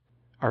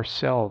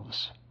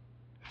ourselves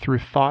through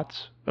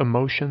thoughts,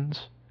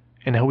 emotions,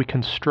 and how we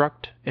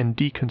construct and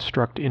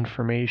deconstruct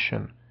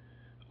information,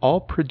 all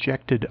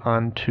projected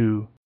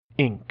onto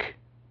ink.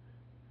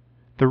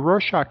 The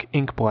Rorschach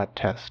inkblot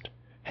test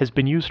has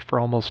been used for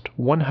almost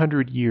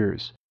 100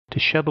 years to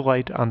shed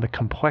light on the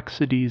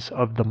complexities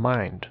of the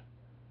mind.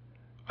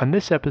 On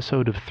this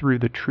episode of Through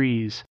the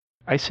Trees,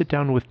 I sit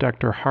down with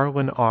Dr.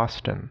 Harlan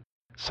Austin,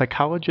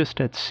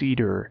 psychologist at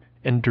Cedar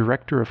and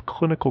director of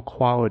clinical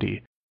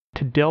quality,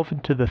 to delve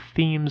into the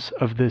themes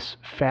of this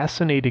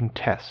fascinating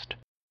test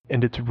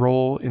and its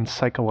role in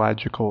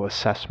psychological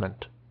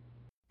assessment.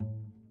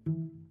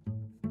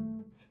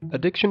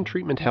 Addiction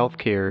treatment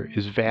healthcare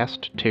is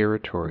vast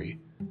territory,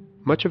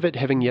 much of it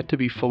having yet to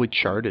be fully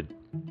charted.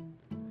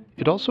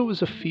 It also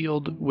is a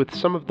field with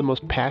some of the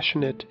most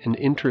passionate and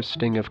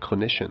interesting of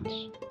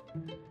clinicians.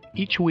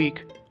 Each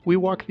week, we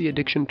walk the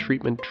addiction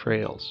treatment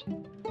trails,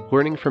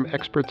 learning from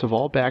experts of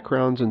all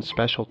backgrounds and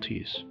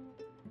specialties.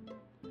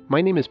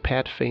 My name is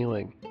Pat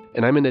Failing,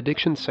 and I'm an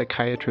addiction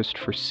psychiatrist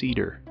for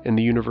Cedar and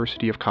the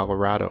University of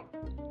Colorado.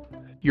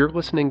 You're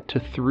listening to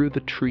Through the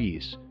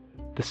Trees,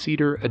 the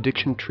Cedar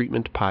Addiction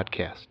Treatment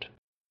Podcast.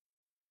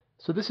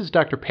 So this is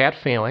Dr. Pat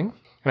Failing,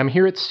 and I'm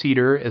here at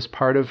Cedar as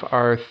part of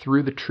our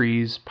Through the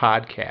Trees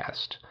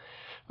podcast.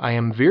 I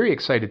am very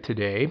excited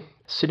today,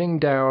 sitting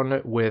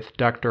down with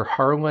Dr.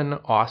 Harlan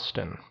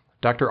Austin.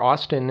 Dr.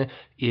 Austin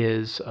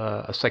is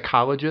a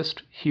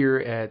psychologist here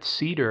at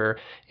Cedar,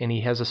 and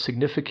he has a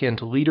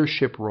significant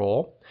leadership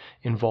role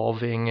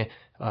involving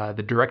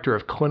the director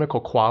of clinical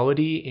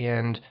quality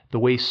and the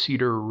way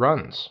Cedar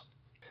runs.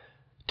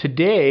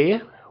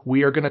 Today,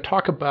 we are going to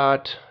talk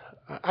about,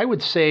 I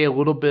would say, a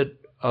little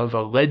bit of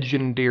a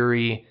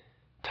legendary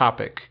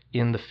topic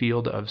in the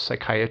field of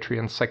psychiatry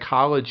and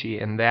psychology,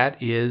 and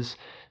that is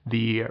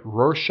the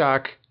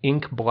Rorschach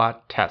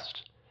inkblot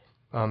test.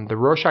 The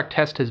Rorschach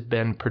test has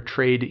been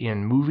portrayed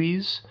in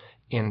movies,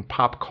 in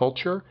pop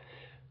culture.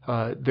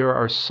 There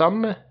are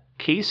some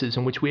cases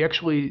in which we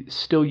actually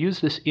still use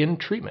this in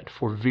treatment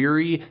for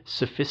very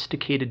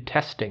sophisticated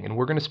testing, and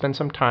we're going to spend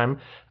some time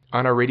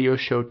on our radio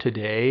show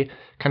today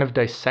kind of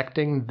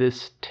dissecting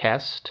this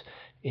test,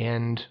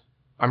 and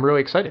I'm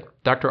really excited.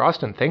 Dr.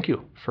 Austin, thank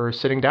you for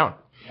sitting down.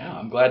 Yeah,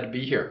 I'm glad to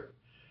be here.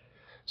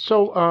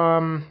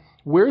 So,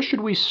 where should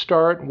we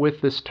start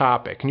with this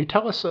topic? Can you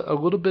tell us a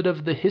little bit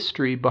of the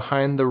history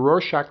behind the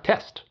Rorschach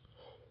test?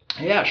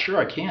 Yeah, sure,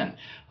 I can.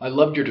 I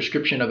loved your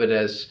description of it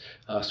as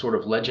sort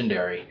of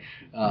legendary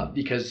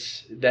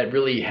because that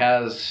really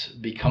has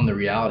become the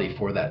reality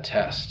for that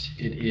test.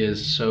 It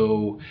is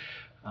so,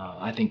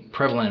 I think,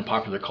 prevalent in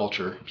popular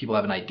culture. People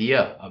have an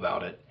idea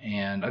about it.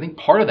 And I think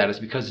part of that is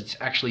because it's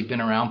actually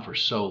been around for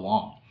so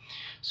long.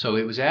 So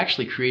it was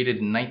actually created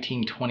in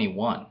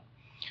 1921.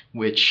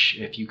 Which,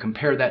 if you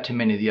compare that to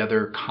many of the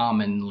other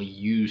commonly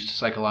used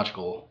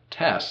psychological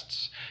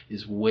tests,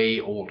 is way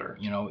older.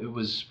 You know, it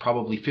was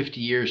probably 50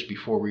 years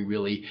before we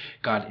really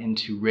got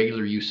into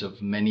regular use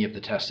of many of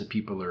the tests that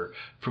people are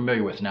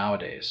familiar with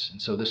nowadays.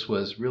 And so this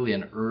was really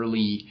an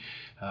early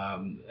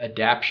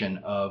adaptation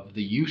of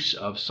the use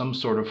of some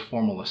sort of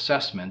formal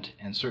assessment,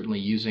 and certainly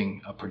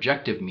using a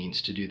projective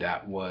means to do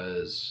that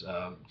was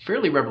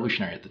fairly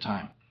revolutionary at the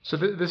time. So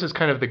this is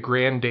kind of the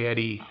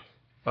granddaddy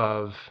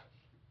of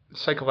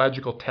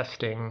psychological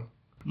testing.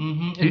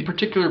 Mm-hmm. In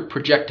particular,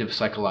 projective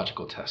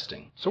psychological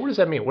testing. So what does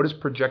that mean? What is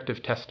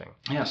projective testing?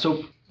 Yeah,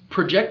 so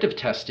projective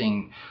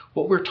testing,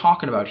 what we're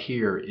talking about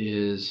here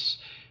is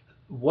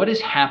what is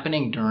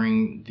happening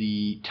during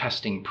the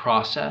testing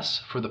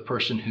process for the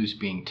person who's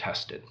being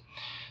tested.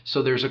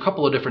 So there's a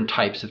couple of different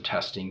types of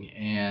testing,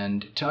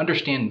 and to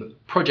understand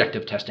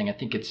projective testing, I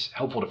think it's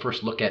helpful to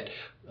first look at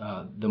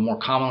the more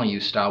commonly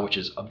used style, which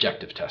is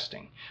objective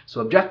testing.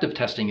 So objective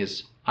testing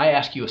is I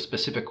ask you a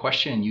specific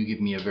question and you give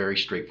me a very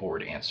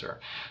straightforward answer.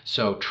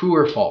 So true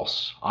or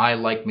false, I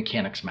like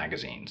mechanics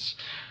magazines.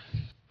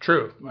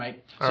 True.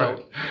 Right? All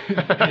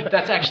right.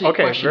 That's actually a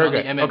question on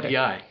the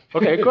MMPI.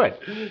 Okay, good.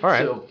 All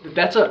right. So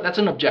that's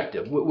an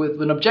objective.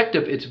 With an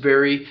objective, it's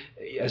very,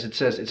 as it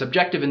says, it's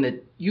objective in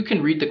that you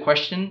can read the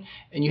question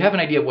and you have an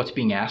idea of what's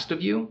being asked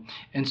of you.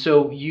 And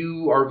so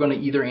you are going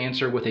to either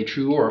answer with a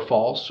true or a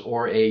false,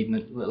 or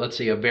let's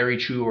say a very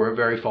true or a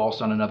very false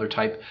on another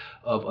type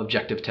of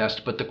objective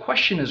test. But the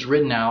question is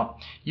written out.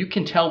 You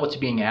can tell what's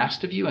being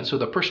asked of you. And so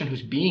the person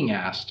who's being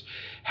asked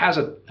has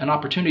an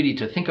opportunity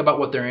to think about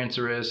what their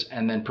answer is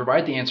and then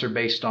provide the answer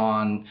based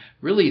on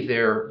really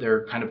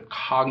their kind of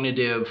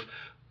cognitive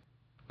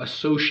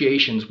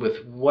associations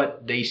with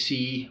what they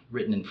see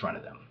written in front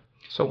of them.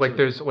 So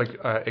there's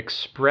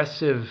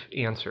expressive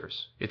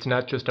answers. It's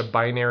not just a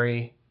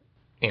binary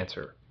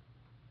answer.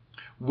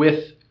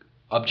 With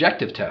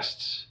objective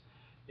tests,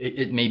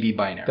 it may be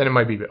binary. Then it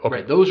might be. Okay.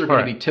 Right. Those are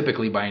going to be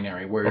typically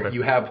binary, where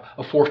you have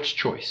a forced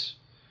choice.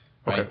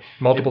 Right? Okay.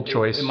 Multiple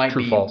choice, it might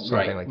true, be, false, something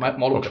right, like that.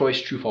 Multiple choice,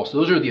 true, false.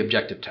 Those are the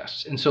objective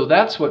tests. And so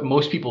that's what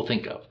most people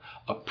think of.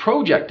 A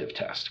projective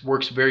test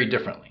works very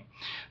differently.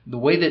 The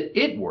way that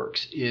it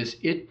works is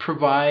it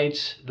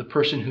provides the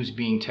person who's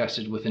being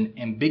tested with an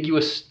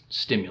ambiguous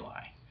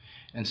stimuli.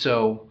 And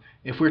so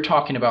If we're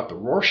talking about the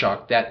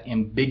Rorschach, that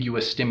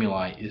ambiguous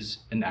stimuli is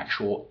an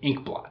actual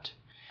inkblot.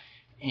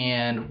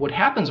 And what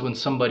happens when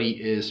somebody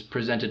is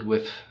presented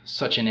with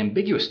such an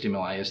ambiguous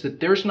stimuli is that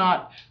there's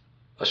not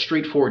a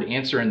straightforward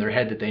answer in their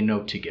head that they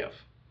know to give,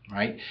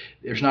 right?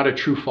 There's not a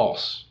true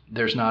false.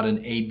 There's not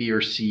an A, B,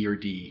 or C, or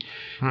D.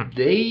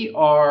 They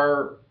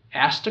are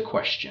asked a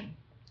question,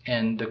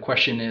 and the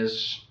question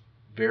is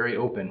very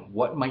open.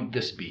 What might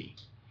this be?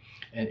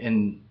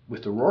 And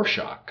with the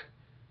Rorschach,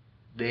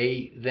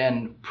 they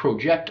then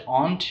project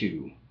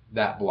onto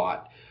that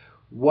blot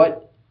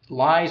what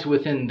lies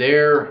within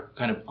their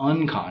kind of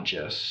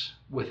unconscious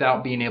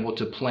without being able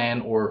to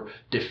plan or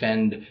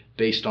defend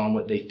based on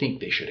what they think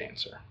they should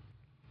answer.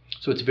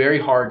 So it's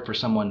very hard for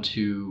someone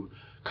to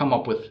come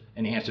up with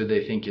an answer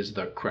they think is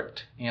the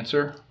correct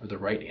answer or the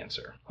right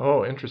answer.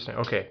 Oh, interesting.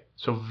 Okay.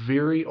 So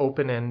very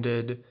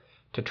open-ended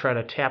to try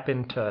to tap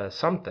into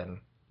something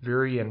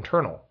very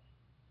internal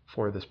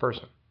for this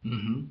person.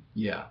 Mm-hmm.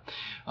 Yeah.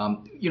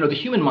 The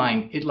human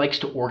mind, it likes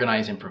to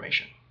organize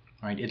information,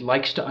 right? It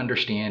likes to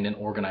understand and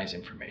organize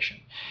information.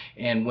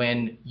 And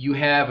when you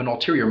have an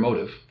ulterior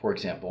motive, for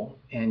example,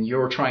 and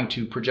you're trying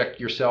to project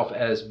yourself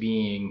as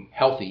being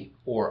healthy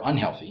or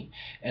unhealthy,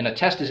 and a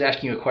test is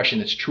asking you a question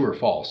that's true or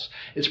false,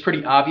 it's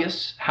pretty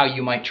obvious how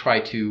you might try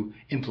to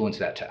influence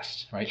that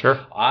test, right? Sure.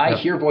 I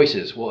hear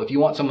voices. Well, if you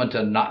want someone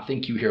to not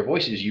think you hear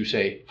voices, you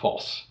say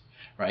false,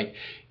 right?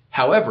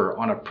 However,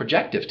 on a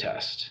projective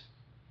test,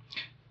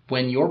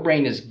 when your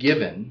brain is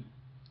given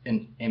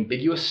an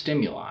ambiguous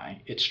stimuli,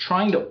 it's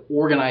trying to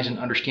organize and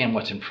understand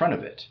what's in front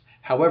of it.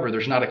 However,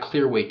 there's not a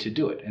clear way to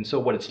do it. And so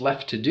what it's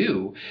left to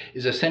do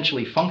is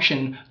essentially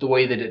function the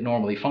way that it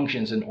normally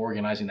functions in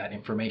organizing that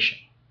information.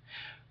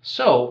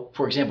 So,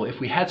 for example, if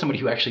we had somebody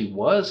who actually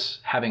was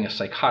having a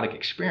psychotic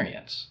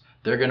experience,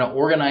 they're going to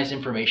organize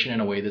information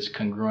in a way that's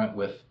congruent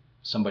with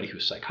somebody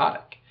who's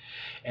psychotic.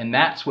 And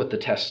that's what the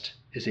test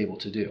is able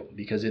to do,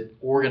 because it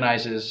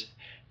organizes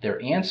their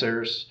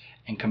answers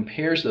and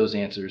compares those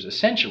answers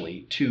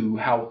essentially to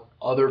how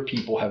other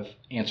people have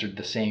answered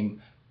the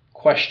same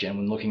question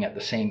when looking at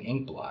the same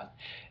ink blot.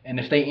 And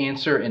if they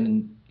answer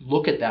and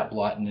look at that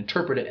blot and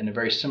interpret it in a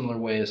very similar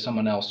way as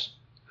someone else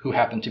who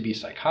happened to be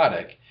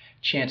psychotic,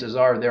 chances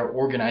are they're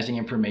organizing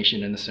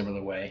information in a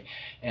similar way,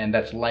 and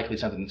that's likely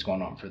something that's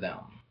going on for them.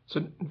 So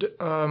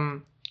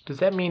does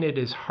that mean it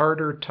is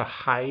harder to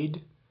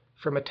hide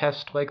from a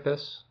test like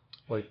this?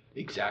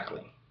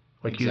 Exactly.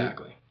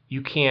 Exactly.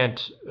 You can't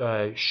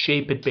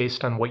shape it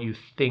based on what you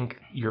think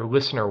your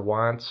listener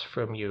wants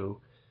from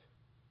you.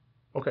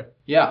 Okay.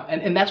 Yeah,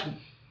 and that's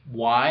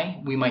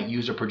why we might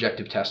use a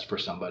projective test for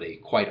somebody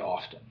quite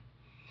often.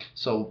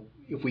 So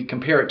if we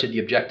compare it to the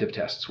objective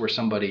tests where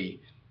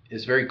somebody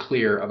is very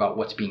clear about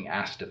what's being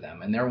asked of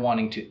them and they're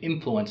wanting to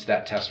influence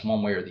that test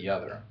one way or the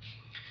other,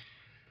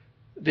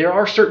 there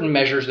are certain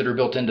measures that are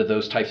built into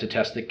those types of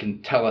tests that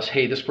can tell us,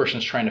 hey, this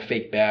person's trying to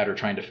fake bad or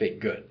trying to fake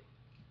good.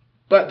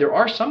 But there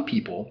are some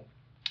people,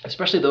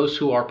 especially those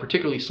who are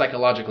particularly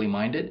psychologically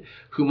minded,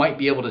 who might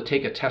be able to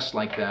take a test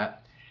like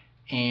that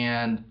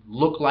and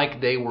look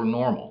like they were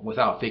normal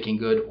without faking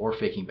good or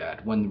faking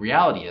bad, when the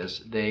reality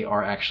is they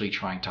are actually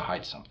trying to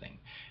hide something.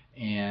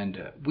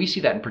 And we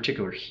see that in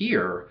particular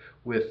here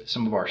with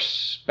some of our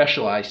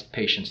specialized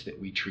patients that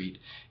we treat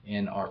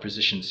in our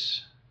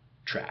physician's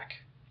track.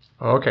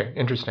 Okay,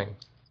 interesting.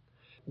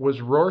 Was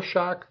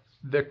Rorschach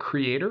the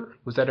creator?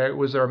 Was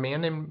there a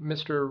man named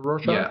Mr.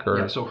 Rorschach?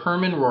 Yeah. So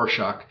Hermann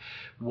Rorschach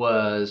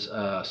was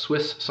a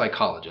Swiss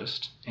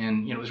psychologist,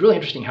 and it was really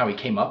interesting how he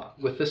came up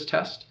with this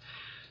test.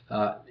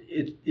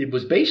 It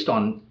was based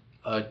on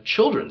a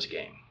children's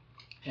game,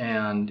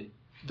 and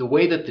the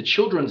way that the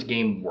children's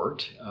game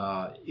worked,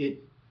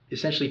 it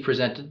essentially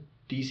presented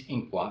these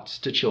ink blots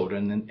to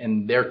children,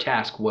 and their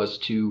task was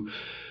to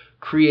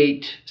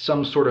create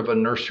some sort of a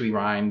nursery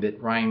rhyme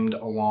that rhymed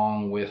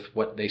along with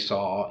what they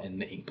saw in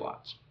the ink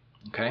blots.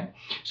 Okay,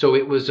 so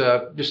it was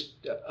just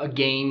a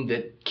game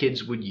that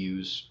kids would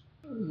use.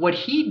 What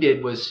he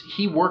did was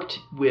he worked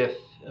with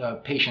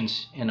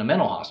patients in a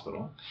mental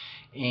hospital,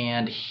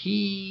 and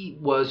he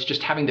was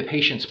just having the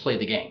patients play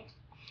the game.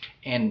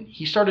 And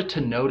he started to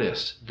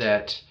notice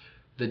that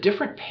the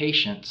different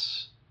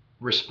patients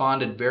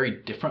responded very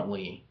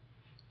differently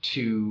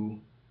to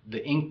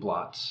the ink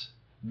blots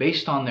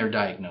based on their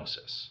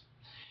diagnosis.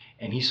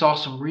 And he saw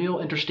some real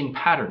interesting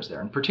patterns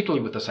there, and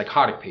particularly with the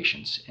psychotic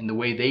patients, in the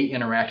way they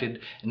interacted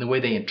and the way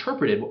they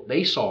interpreted what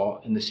they saw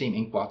in the same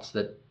ink blots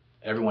that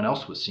everyone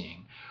else was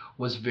seeing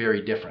was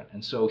very different.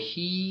 And so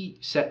he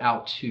set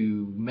out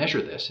to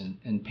measure this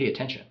and pay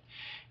attention.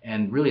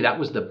 And really that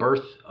was the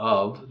birth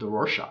of the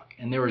Rorschach.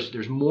 And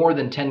there's more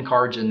than 10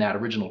 cards in that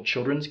original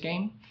children's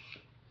game.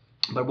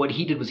 But what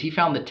he did was he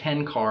found the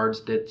 10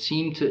 cards that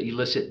seemed to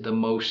elicit the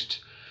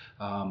most,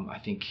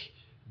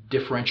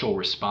 differential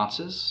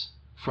responses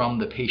from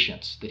the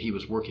patients that he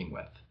was working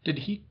with. Did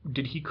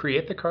he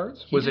create the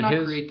cards? Was it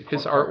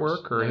his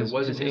artwork or it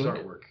wasn't his ink?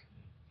 artwork?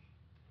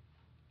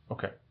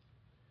 Okay.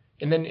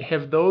 And then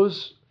have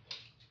those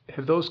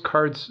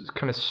cards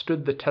kind of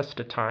stood the test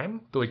of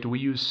time? Like, do we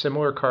use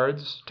similar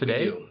cards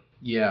today?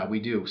 Yeah, we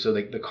do. So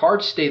the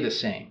cards stay the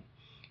same.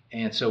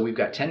 And so we've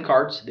got 10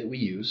 cards that we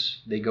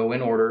use. They go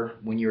in order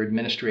when you're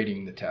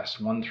administrating the test,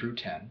 1 through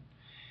 10.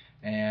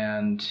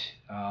 And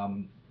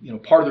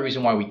part of the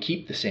reason why we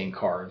keep the same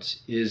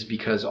cards is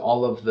because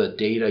all of the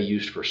data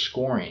used for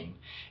scoring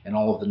and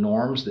all of the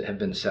norms that have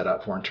been set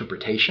up for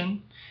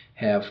interpretation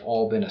have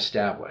all been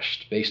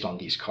established based on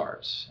these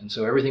cards. And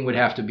so everything would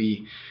have to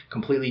be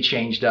completely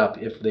changed up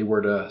if they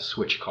were to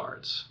switch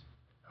cards.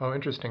 Oh,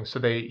 interesting.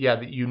 So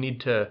you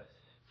need to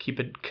keep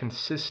it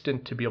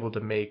consistent to be able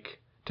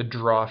to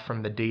draw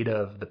from the data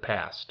of the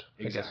past.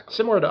 Exactly. I guess.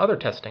 Similar to other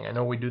testing. I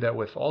know we do that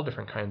with all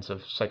different kinds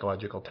of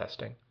psychological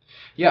testing.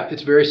 Yeah,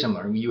 it's very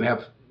similar. You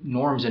have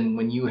norms, and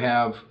when you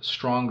have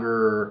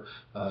stronger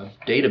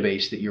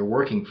database that you're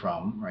working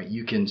from, right,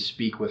 you can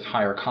speak with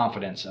higher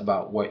confidence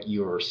about what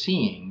you're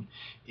seeing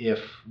if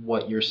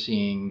what you're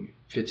seeing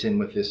fits in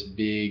with this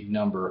big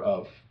number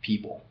of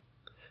people.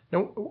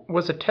 Now,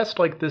 was a test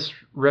like this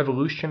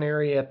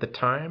revolutionary at the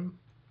time?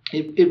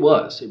 It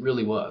was. It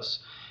really was.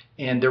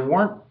 And there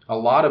weren't a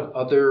lot of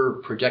other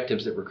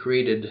projectives that were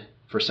created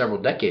for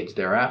several decades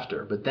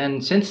thereafter. But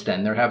then, since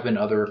then, there have been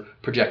other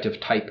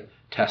projective type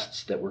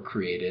tests that were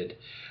created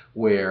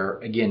where,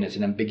 again, it's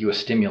an ambiguous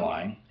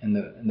stimuli, and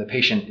the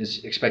patient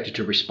is expected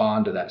to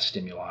respond to that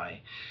stimuli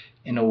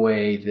in a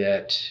way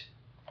that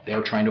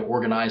they're trying to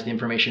organize the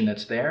information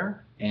that's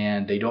there,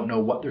 and they don't know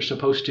what they're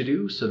supposed to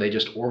do, so they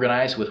just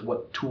organize with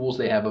what tools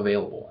they have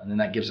available. And then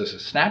that gives us a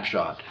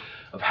snapshot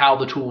of how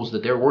the tools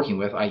that they're working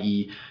with,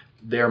 i.e.,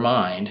 their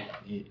mind,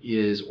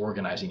 is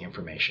organizing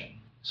information.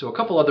 So a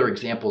couple other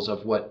examples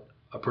of what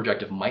a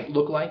projective might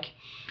look like.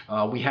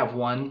 We have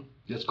one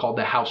that's called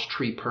the house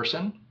tree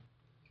person.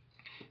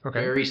 Okay.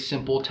 Very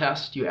simple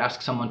test. You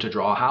ask someone to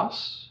draw a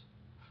house,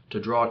 to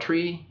draw a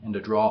tree, and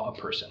to draw a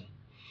person.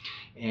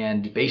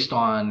 And based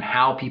on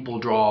how people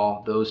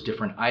draw those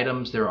different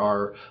items, there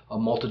are a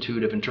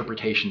multitude of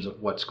interpretations of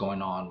what's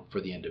going on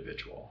for the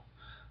individual.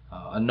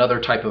 Another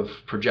type of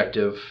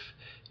projective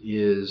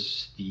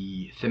is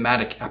the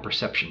thematic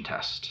apperception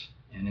test.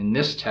 And in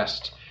this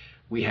test,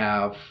 we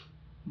have,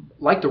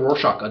 like the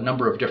Rorschach, a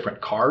number of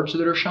different cards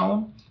that are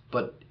shown.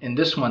 But in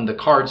this one, the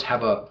cards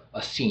have a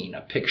scene,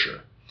 a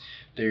picture.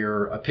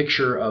 They're a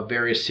picture of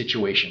various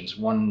situations.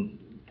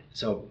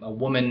 So a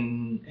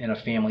woman and a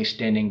family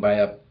standing by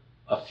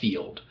a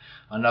field.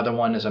 Another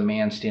one is a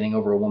man standing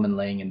over a woman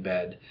laying in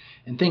bed,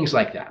 and things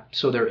like that.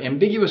 So they're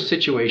ambiguous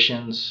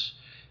situations.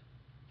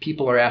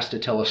 People are asked to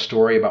tell a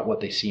story about what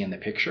they see in the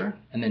picture,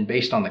 and then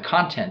based on the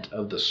content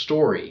of the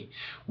story,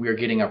 we are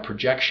getting a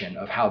projection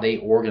of how they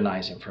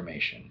organize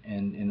information.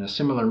 And in a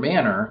similar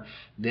manner,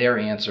 their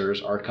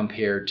answers are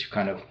compared to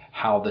kind of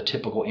how the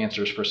typical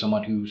answers for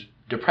someone who's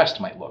depressed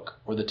might look,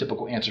 or the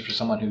typical answers for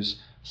someone who's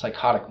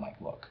psychotic might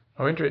look.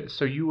 Oh, interesting.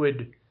 So you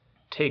would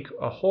take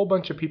a whole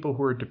bunch of people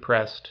who are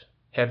depressed,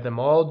 have them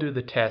all do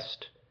the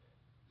test,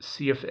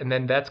 and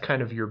then that's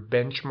kind of your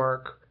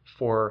benchmark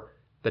for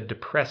the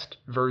depressed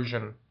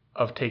version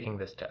of taking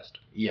this test.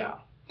 Yeah.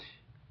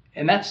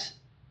 And that's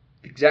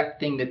the exact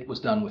thing that was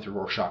done with the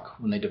Rorschach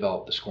when they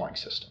developed the scoring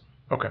system.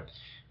 Okay.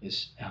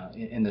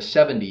 In the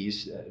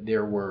 70s,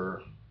 there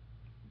were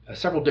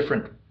several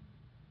different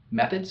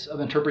methods of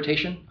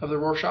interpretation of the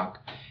Rorschach.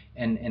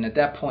 And at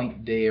that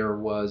point, there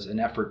was an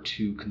effort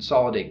to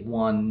consolidate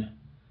one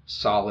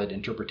solid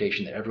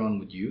interpretation that everyone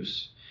would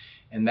use.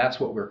 And that's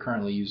what we're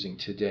currently using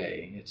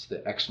today. It's the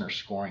Exner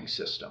scoring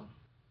system.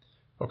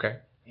 Okay.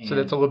 So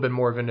that's a little bit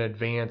more of an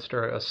advanced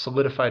or a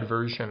solidified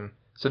version.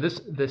 So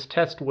this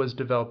test was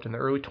developed in the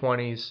early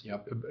 20s,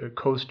 Yep. It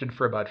coasted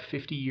for about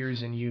 50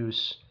 years in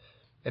use,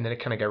 and then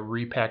it kind of got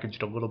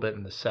repackaged a little bit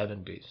in the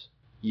 70s.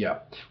 Yeah,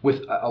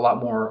 with a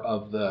lot more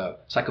of the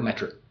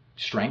psychometric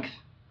strength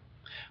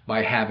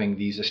by having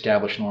these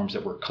established norms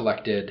that were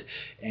collected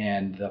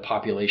and the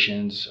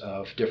populations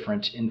of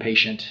different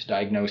inpatient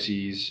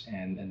diagnoses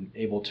and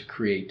able to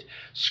create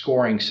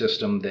scoring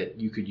system that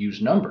you could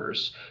use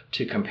numbers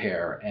to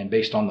compare. And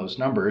based on those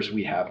numbers,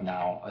 we have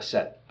now a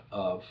set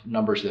of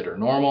numbers that are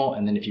normal.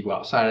 And then if you go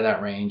outside of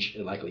that range,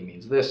 it likely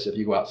means this. If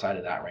you go outside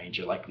of that range,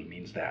 it likely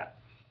means that.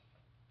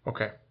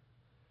 Okay.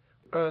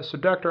 So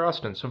Dr.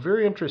 Austin, so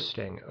very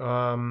interesting.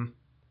 Now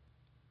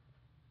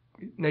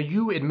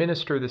you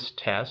administer this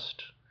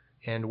test,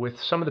 and with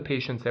some of the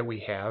patients that we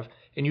have,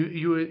 and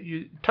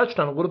you touched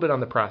on a little bit on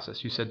the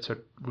process. You said, so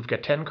we've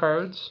got 10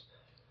 cards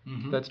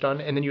that's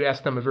done, and then you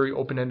ask them a very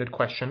open-ended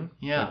question.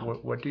 Yeah.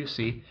 Like, what do you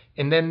see?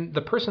 And then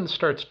the person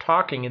starts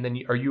talking, and then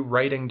are you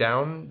writing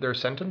down their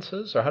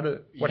sentences, or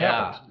what happens?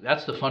 Yeah,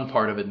 that's the fun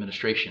part of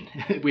administration.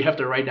 We have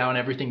to write down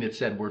everything that's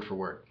said word for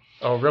word.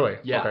 Oh, really?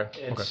 Yeah.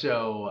 Okay. And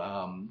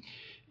so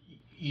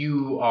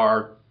you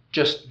are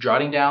just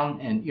jotting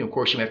down, and of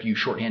course you have to use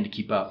shorthand to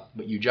keep up,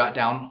 but you jot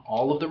down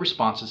all of the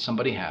responses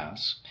somebody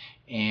has.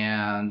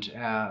 And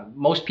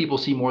most people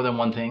see more than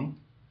one thing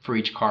for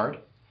each card.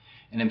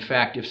 And in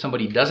fact, if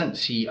somebody doesn't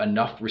see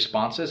enough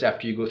responses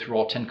after you go through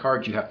all 10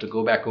 cards, you have to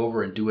go back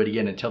over and do it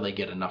again until they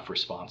get enough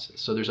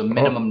responses. So there's a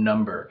minimum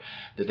number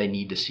that they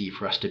need to see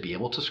for us to be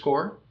able to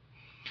score.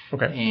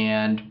 Okay.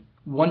 And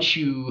once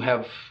you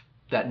have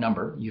that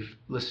number,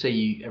 let's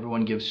say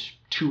everyone gives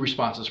 2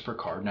 responses per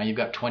card. Now you've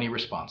got 20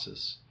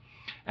 responses.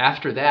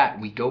 After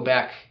that, we go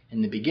back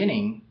in the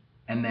beginning,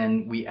 and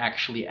then we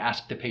actually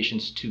ask the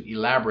patients to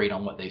elaborate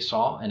on what they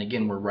saw. And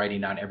again, we're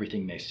writing down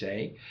everything they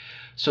say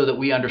so that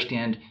we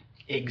understand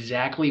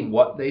exactly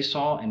what they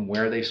saw and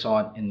where they saw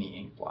it in the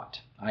inkblot.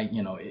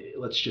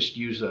 Let's just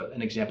use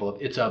an example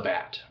of it's a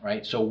bat,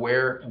 right? So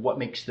what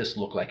makes this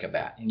look like a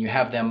bat? And you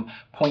have them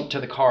point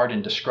to the card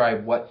and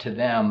describe what to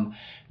them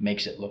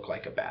makes it look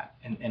like a bat.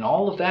 And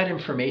all of that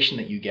information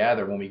that you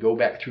gather when we go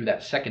back through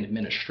that second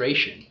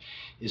administration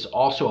is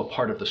also a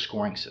part of the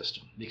scoring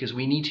system, because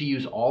we need to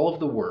use all of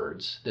the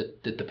words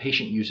that the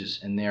patient uses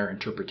in their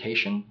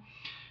interpretation.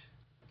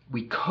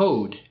 We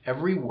code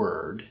every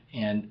word,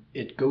 and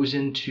it goes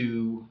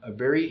into a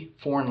very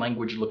foreign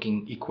language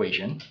looking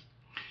equation.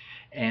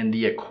 And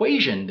the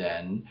equation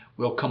then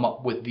will come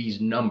up with these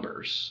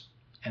numbers.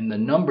 And the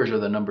numbers are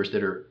the numbers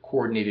that are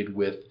coordinated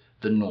with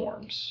the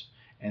norms.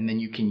 And then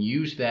you can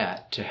use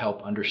that to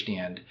help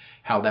understand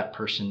how that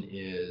person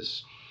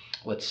is,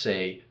 let's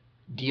say,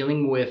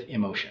 dealing with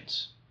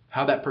emotions,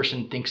 how that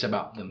person thinks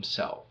about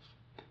themselves,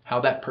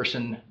 how that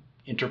person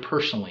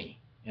interpersonally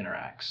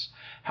interacts,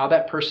 how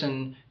that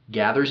person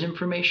gathers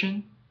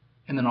information,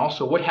 and then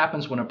also what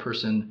happens when a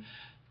person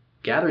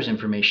gathers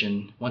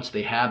information once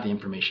they have the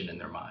information in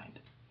their mind.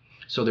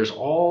 So there's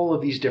all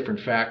of these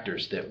different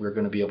factors that we're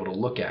going to be able to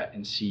look at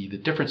and see the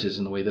differences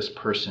in the way this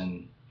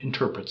person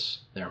interprets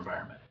their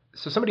environment.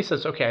 So somebody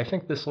says, okay, I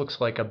think this looks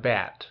like a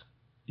bat,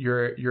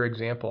 your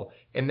example.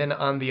 And then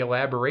on the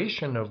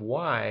elaboration of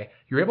why,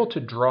 you're able to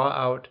draw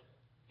out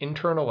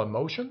internal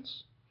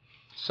emotions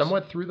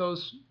somewhat through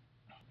those?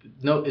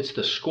 No, it's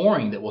the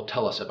scoring that will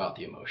tell us about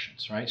the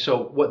emotions, right?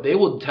 So what they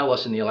will tell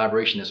us in the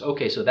elaboration is,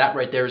 okay, so that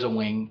right there is a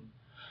wing,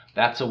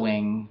 that's a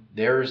wing,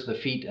 there's the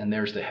feet, and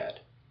there's the head.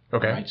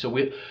 Okay. Right? So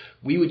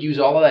we would use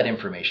all of that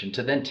information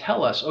to then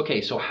tell us,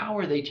 okay, so how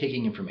are they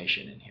taking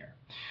information in here?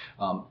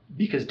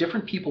 Because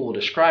different people will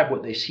describe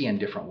what they see in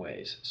different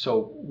ways.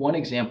 So one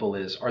example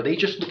is, are they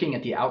just looking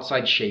at the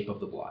outside shape of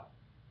the blot?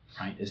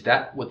 Right? Is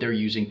that what they're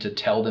using to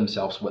tell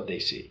themselves what they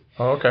see?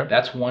 Oh, okay.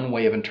 That's one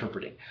way of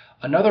interpreting.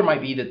 Another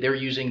might be that they're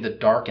using the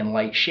dark and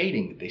light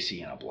shading that they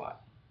see in a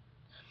blot.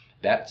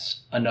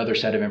 That's another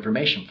set of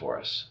information for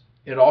us.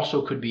 It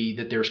also could be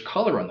that there's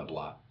color in the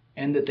blot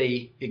and that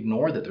they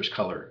ignore that there's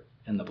color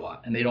in the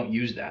blot and they don't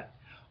use that.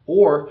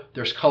 Or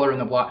there's color in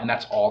the blot and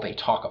that's all they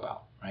talk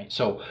about, right?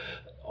 So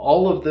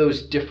all of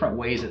those different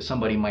ways that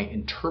somebody might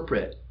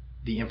interpret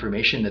the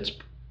information that's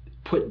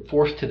put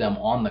forth to them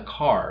on the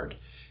card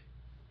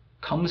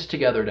comes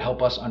together to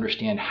help us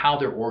understand how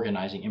they're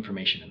organizing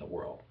information in the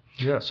world.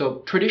 Yeah.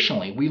 So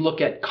traditionally, we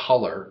look at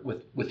color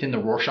within the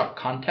Rorschach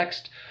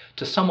context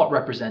to somewhat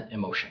represent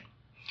emotion.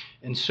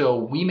 And so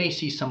we may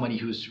see somebody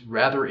who's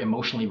rather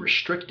emotionally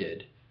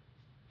restricted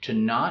to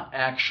not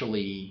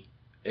actually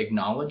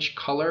acknowledge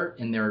color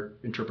in their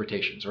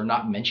interpretations or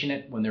not mention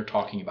it when they're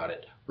talking about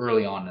it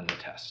early on in the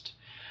test.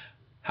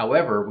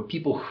 However, with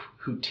people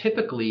who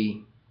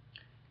typically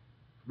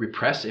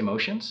repress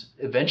emotions,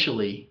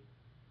 eventually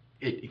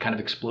it kind of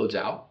explodes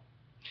out.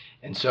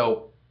 And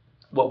so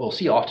what we'll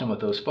see often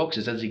with those folks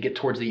is as they get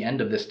towards the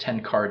end of this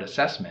 10-card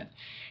assessment,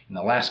 and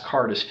the last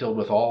card is filled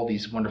with all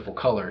these wonderful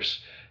colors,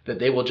 that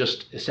they will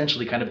just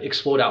essentially kind of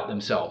explode out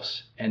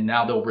themselves. And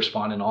now they'll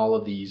respond in all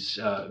of these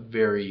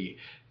very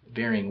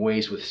varying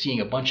ways with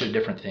seeing a bunch of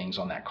different things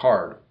on that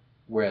card,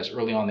 whereas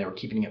early on they were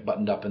keeping it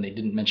buttoned up and they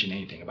didn't mention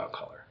anything about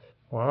color.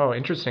 Wow,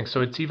 interesting.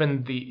 So it's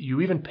even you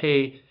even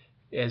pay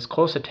as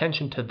close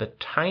attention to the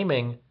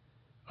timing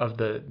of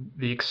the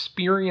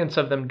experience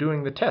of them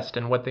doing the test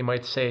and what they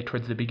might say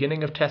towards the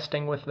beginning of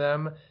testing with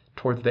them,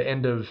 towards the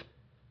end of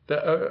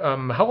the.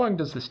 How long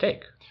does this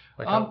take?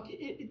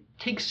 It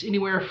takes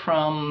anywhere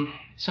from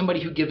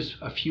somebody who gives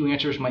a few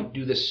answers might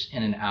do this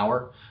in an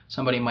hour.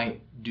 Somebody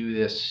might do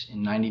this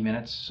in 90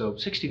 minutes. So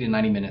 60 to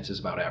 90 minutes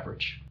is about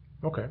average.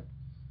 Okay.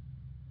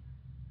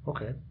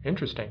 Okay,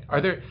 interesting.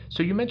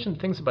 So you mentioned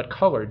things about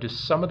color. Do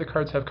some of the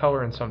cards have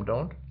color and some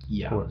don't?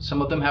 Yeah, Cool.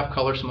 Some of them have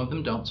color, some of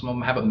them don't. Some of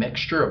them have a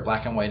mixture of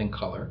black and white and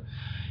color.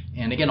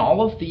 And again,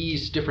 all of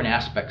these different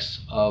aspects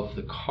of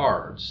the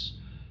cards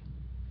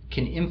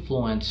can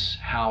influence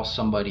how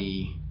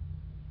somebody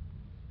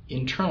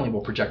internally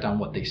will project on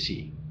what they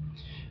see.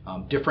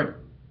 Different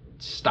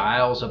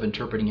styles of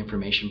interpreting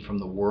information from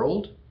the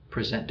world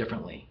present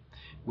differently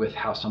with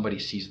how somebody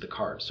sees the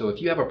card. So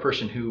if you have a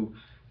person who,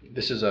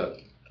 this is a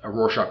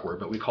Rorschach word,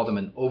 but we call them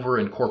an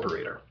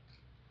over-incorporator.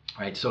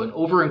 Right? So an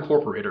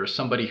over-incorporator is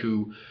somebody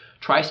who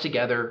tries to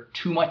gather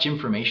too much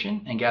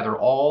information and gather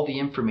all the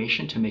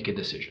information to make a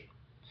decision.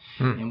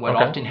 And what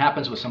often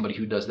happens with somebody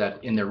who does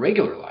that in their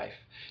regular life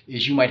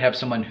is you might have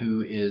someone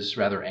who is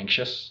rather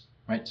anxious,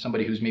 right?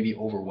 Somebody who's maybe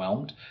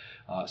overwhelmed,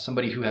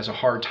 somebody who has a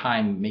hard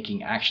time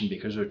making action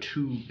because they're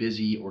too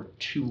busy or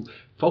too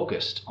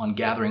focused on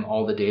gathering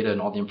all the data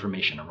and all the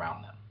information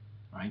around them.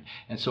 Right?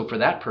 And so for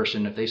that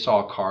person, if they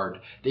saw a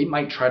card, they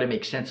might try to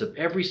make sense of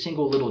every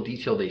single little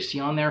detail they see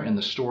on there in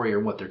the story or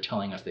what they're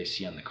telling us they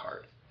see on the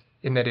card.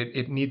 in that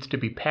it needs to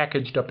be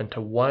packaged up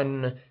into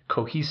one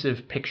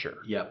cohesive picture.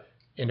 Yep.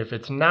 And if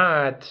it's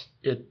not,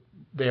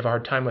 they have a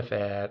hard time with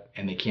that.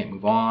 And they can't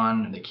move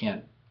on, and they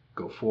can't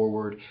go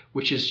forward,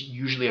 which is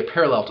usually a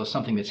parallel to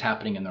something that's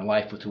happening in their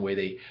life with the way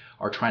they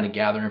are trying to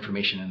gather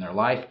information in their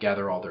life,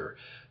 gather all their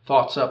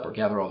thoughts up or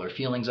gather all their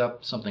feelings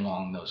up, something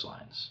along those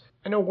lines.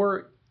 I know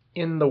we're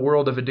in the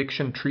world of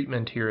addiction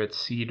treatment here at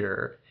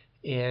Cedar,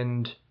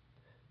 and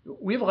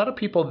we have a lot of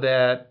people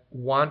that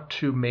want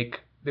to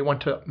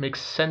make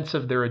sense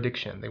of their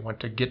addiction. They want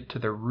to get to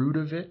the root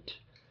of it.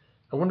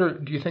 I wonder,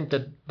 do you think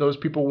that those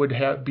people would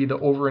be the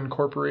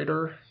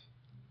over-incorporator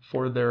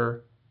for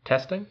their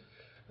testing?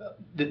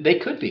 They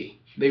could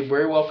be. They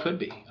very well could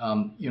be.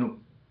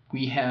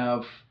 We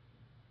have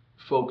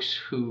folks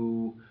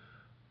who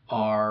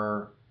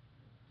are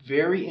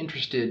very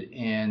interested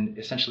in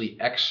essentially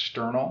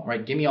external,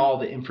 right? Give me all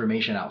the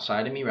information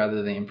outside of me rather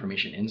than the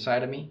information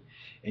inside of me.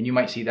 And you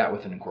might see that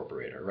with an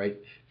incorporator, right?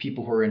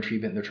 People who are in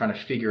treatment, they're trying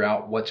to figure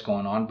out what's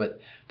going on, but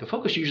the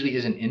focus usually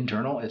isn't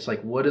internal. It's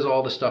like, what is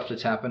all the stuff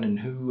that's happened and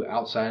who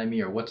outside of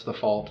me, or what's the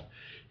fault?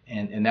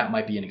 And that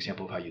might be an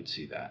example of how you'd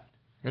see that.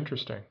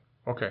 Interesting.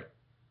 Okay.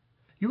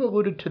 You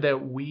alluded to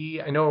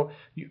that I know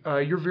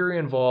you're very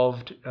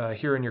involved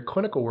here in your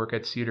clinical work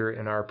at Cedar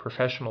in our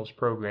professionals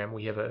program.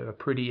 We have a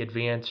pretty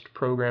advanced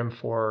program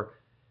for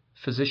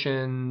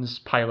physicians,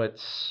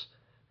 pilots.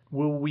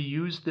 Will we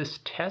use this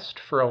test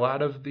for a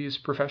lot of these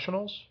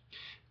professionals?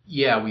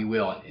 Yeah, we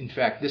will. In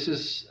fact, this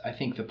is, I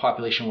think, the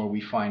population where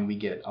we find we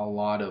get a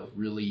lot of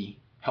really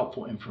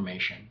helpful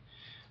information.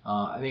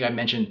 I think I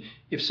mentioned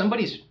if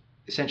somebody's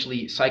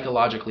essentially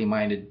psychologically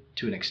minded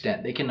to an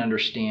extent, they can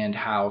understand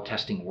how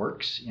testing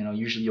works.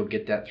 Usually you'll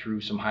get that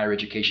through some higher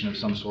education of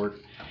some sort.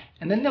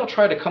 And then they'll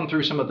try to come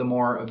through some of the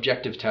more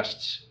objective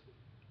tests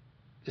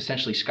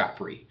essentially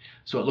scot-free.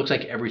 So it looks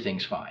like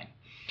everything's fine.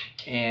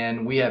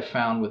 And we have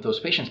found with those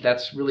patients,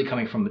 that's really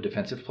coming from a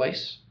defensive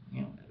place.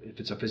 If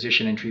it's a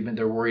physician in treatment,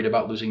 they're worried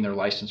about losing their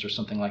license or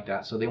something like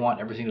that. So they want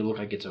everything to look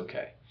like it's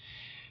okay.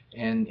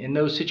 And in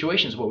those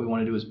situations, what we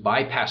want to do is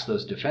bypass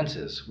those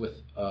defenses with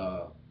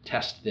a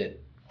test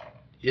that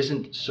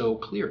isn't so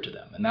clear to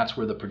them. And that's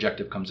where the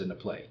projective comes into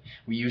play.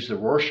 We use the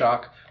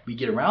Rorschach, we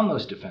get around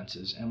those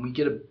defenses, and we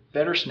get a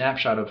better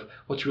snapshot of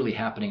what's really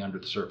happening under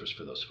the surface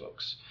for those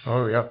folks.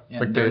 Oh, yeah.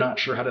 And they're not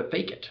sure how to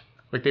fake it.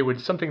 Like they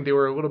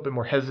were a little bit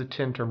more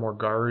hesitant or more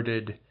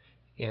guarded,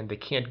 and they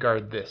can't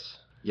guard this.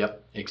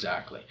 Yep,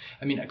 exactly.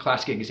 I mean, a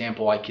classic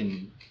example I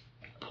can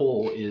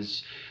pull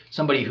is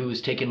somebody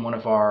who's taken one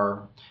of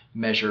our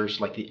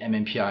measures like the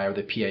MMPI or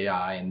the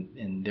PAI,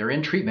 and they're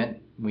in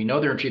treatment. We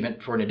know they're in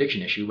treatment for an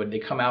addiction issue, but they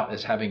come out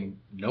as having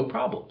no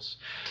problems.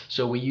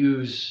 So we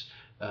use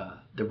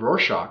the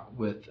Rorschach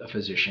with a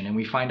physician, and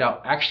we find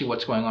out actually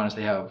what's going on is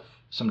they have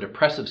some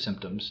depressive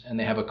symptoms, and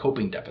they have a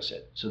coping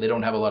deficit. So they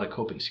don't have a lot of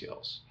coping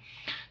skills.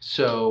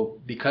 So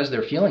because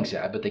they're feeling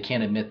sad, but they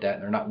can't admit that,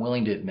 and they're not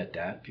willing to admit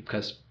that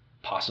because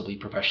possibly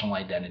professional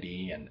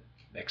identity and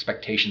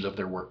expectations of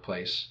their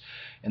workplace,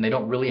 and they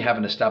don't really have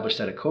an established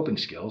set of coping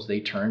skills,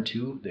 they turn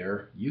to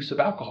their use of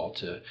alcohol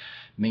to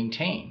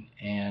maintain.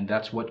 And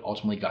that's what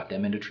ultimately got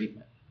them into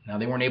treatment. Now,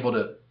 they weren't able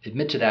to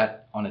admit to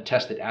that on a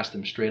test that asked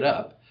them straight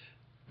up,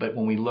 but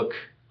when we look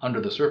under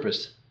the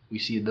surface, we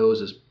see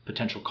those as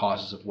potential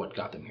causes of what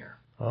got them here.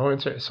 Oh,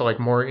 and so like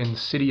more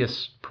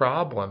insidious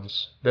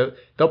problems.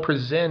 They'll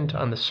present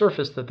on the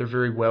surface that they're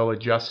very well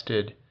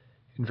adjusted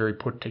and very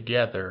put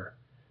together.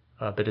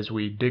 But as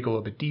we dig a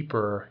little bit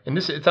deeper, and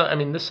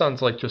this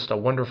sounds like just a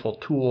wonderful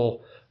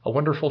tool, a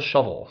wonderful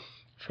shovel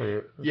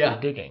for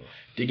digging.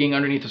 Digging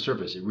underneath the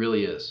surface, it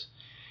really is.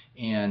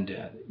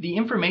 And the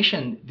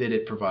information that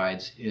it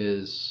provides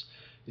is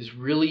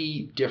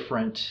really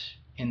different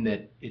in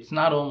that it's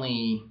not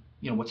only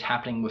what's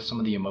happening with some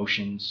of the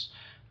emotions,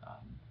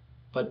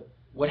 but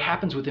what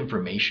happens with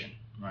information,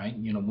 right?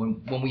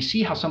 When we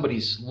see how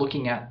somebody's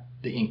looking at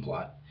the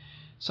inkblot,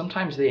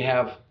 sometimes they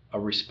have a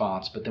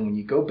response, but then when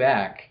you go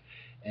back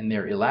and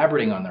they're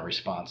elaborating on their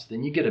response,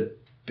 then you get a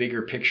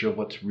bigger picture of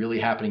what's really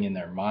happening in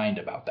their mind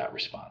about that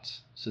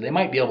response. So they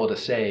might be able to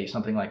say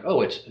something like,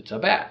 oh, it's a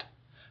bat,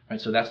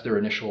 right? So that's their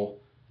initial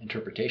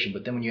interpretation.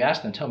 But then when you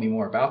ask them, tell me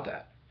more about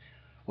that,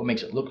 what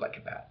makes it look like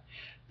a bat?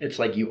 It's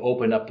like you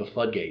open up the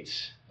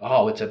floodgates.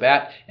 Oh, it's a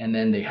bat, and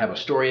then they have a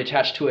story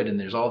attached to it, and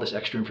there's all this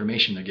extra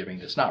information they're giving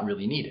that's not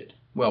really needed.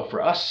 Well,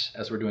 for us,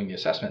 as we're doing the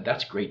assessment,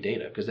 that's great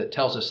data, because that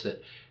tells us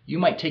that you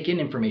might take in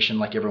information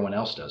like everyone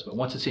else does, but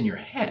once it's in your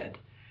head,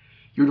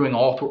 you're doing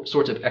all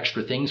sorts of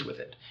extra things with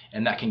it,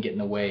 and that can get in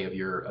the way of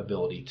your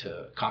ability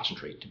to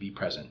concentrate, to be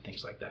present,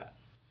 things like that.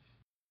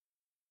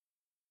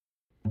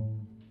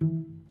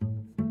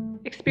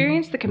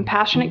 Experience the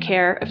compassionate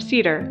care of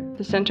CEDAR,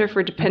 the Center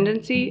for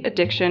Dependency,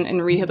 Addiction,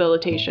 and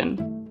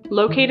Rehabilitation.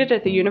 Located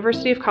at the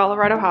University of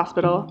Colorado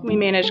Hospital, we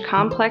manage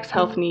complex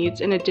health needs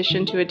in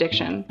addition to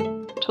addiction.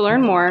 To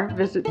learn more,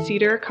 visit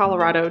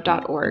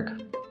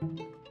cedarcolorado.org.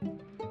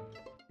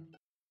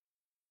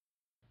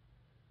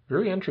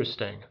 Very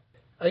interesting.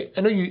 I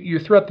know you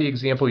threw out the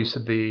example, you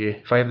said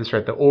if I have this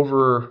right, the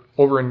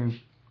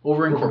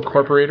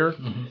Over-incorporator.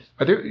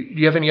 Mm-hmm. Do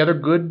you have any other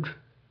good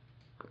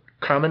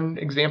common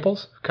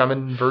examples,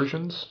 common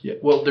versions? Yeah.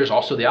 Well, there's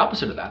also the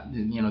opposite of that,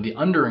 the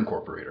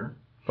under-incorporator.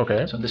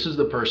 Okay. So this is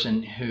the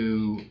person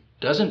who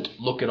doesn't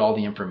look at all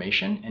the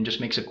information and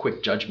just makes a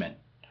quick judgment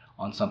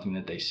on something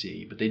that they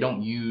see, but they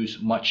don't use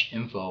much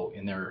info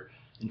in their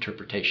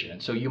interpretation.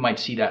 And so you might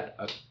see that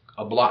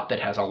a blot that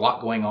has a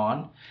lot going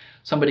on,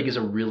 somebody gives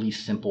a really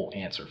simple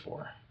answer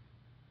for.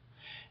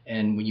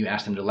 And when you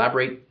ask them to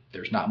elaborate,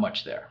 there's not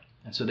much there.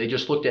 And so they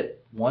just looked at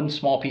one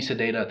small piece of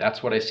data,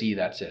 that's what I see,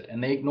 that's it.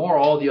 And they ignore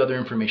all the other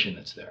information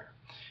that's there.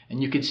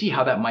 And you can see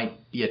how that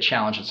might be a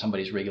challenge in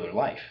somebody's regular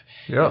life.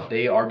 Yeah. If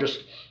they are just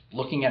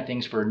looking at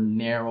things for a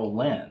narrow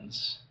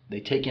lens, they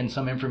take in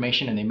some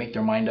information and they make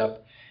their mind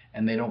up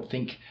and they don't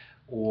think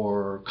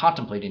or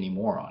contemplate any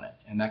more on it.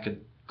 And that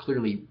could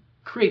clearly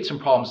create some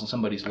problems in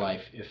somebody's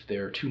life if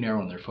they're too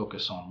narrow in their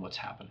focus on what's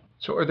happening.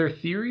 So are there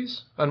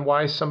theories on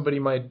why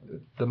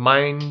the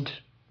mind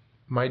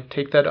might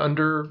take that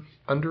under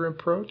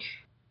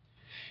approach?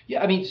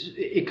 Yeah, I mean,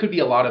 it could be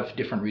a lot of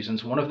different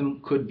reasons. One of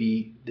them could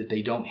be that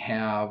they don't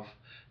have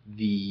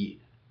the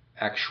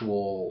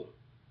actual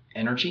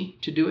energy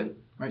to do it,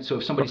 right? So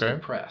if somebody's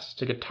depressed.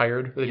 They get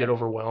tired or they get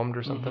overwhelmed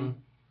or something? Mm-hmm.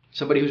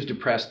 Somebody who's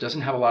depressed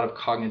doesn't have a lot of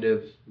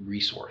cognitive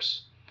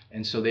resource.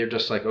 And so they're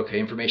just like, okay,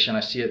 information, I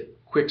see it,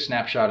 quick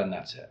snapshot, and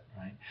that's it,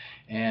 right?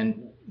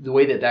 And the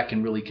way that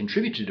can really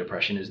contribute to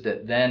depression is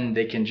that then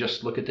they can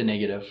just look at the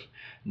negative,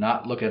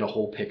 not look at a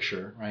whole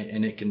picture, right?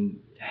 And it can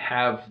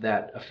have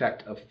that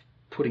effect of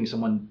putting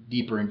someone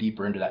deeper and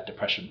deeper into that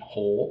depression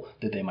hole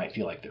that they might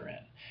feel like they're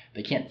in.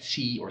 They can't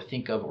see or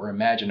think of or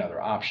imagine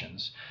other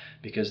options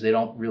because they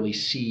don't really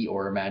see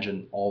or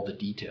imagine all the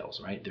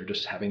details, right? They're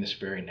just having this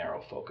very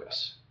narrow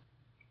focus.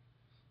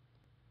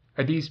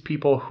 Are these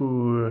people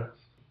who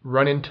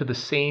run into the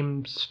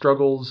same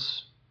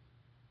struggles?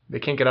 They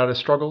can't get out of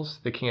struggles?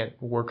 They can't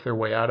work their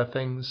way out of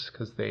things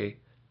because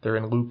they're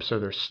in loops or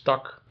they're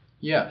stuck?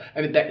 Yeah,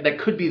 I mean, that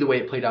could be the way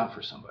it played out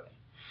for somebody.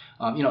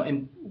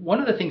 And one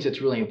of the things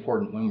that's really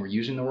important when we're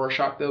using the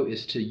Rorschach, though,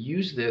 is to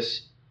use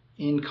this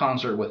in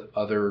concert with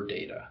other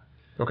data.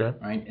 Okay.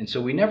 Right? And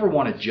so we never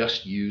want to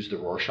just use the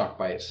Rorschach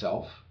by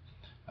itself.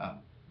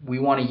 We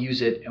want to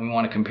use it and we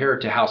want to compare it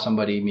to how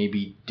somebody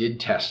maybe did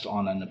test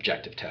on an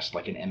objective test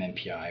like an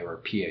MMPI or a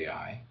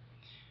PAI.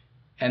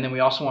 And then we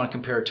also want to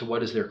compare it to what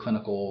does their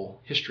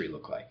clinical history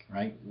look like,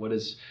 right? What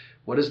is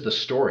the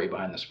story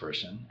behind this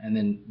person? And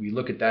then we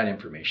look at that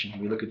information.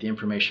 We look at the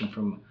information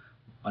from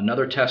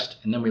another test,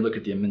 and then we look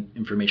at the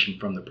information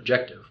from the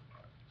projective.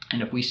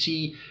 And if we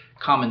see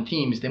common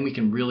themes, then we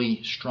can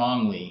really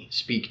strongly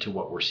speak to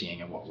what we're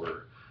seeing and what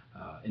we're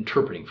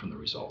interpreting from the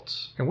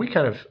results. And we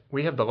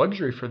have the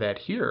luxury for that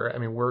here. I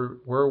mean,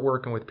 we're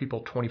working with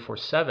people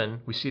 24/7.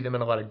 We see them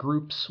in a lot of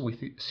groups.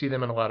 We see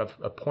them in a lot of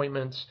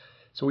appointments.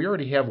 So we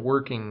already have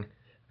working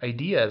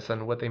ideas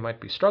on what they might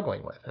be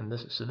struggling with. And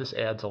this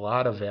adds a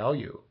lot of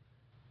value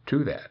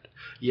to that.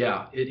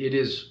 Yeah, it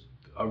is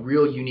a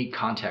real unique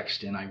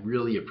context, and I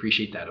really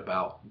appreciate that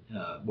about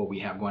what we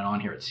have going on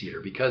here at Cedar,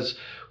 because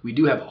we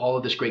do have all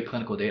of this great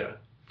clinical data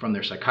from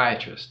their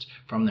psychiatrist,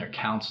 from their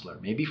counselor,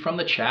 maybe from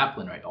the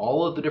chaplain, right?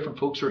 All of the different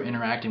folks who are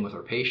interacting with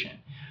our patient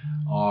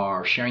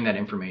are sharing that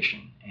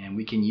information, and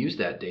we can use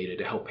that data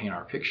to help paint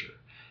our picture.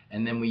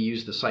 And then we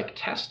use the psych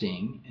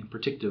testing, in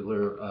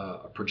particular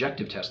a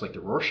projective test like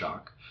the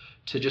Rorschach,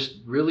 to just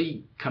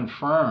really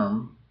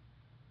confirm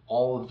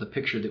all of the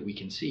picture that we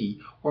can see,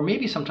 or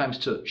maybe sometimes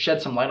to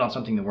shed some light on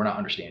something that we're not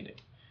understanding.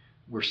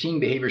 We're seeing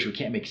behaviors, we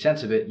can't make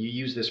sense of it. You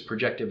use this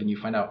projective and you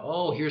find out,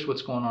 oh, here's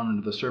what's going on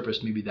under the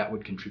surface. Maybe that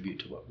would contribute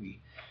to what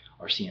we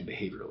are seeing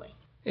behaviorally.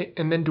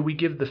 And then do we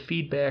give the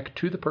feedback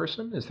to the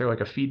person? Is there like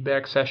a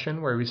feedback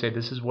session where we say,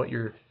 this is what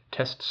your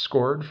test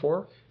scored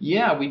for?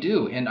 Yeah, we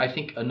do. And I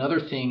think another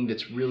thing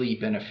that's really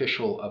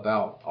beneficial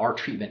about our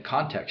treatment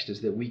context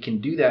is that we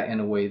can do that in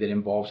a way that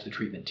involves the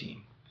treatment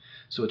team.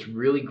 So it's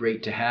really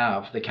great to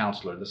have the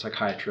counselor, the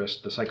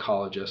psychiatrist, the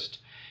psychologist,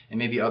 and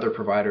maybe other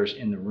providers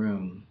in the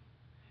room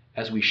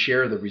as we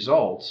share the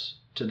results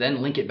to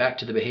then link it back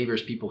to the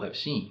behaviors people have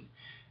seen.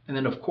 And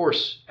then, of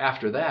course,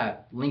 after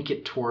that, link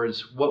it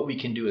towards what we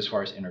can do as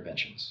far as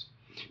interventions.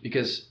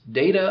 Because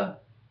data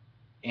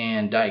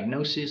and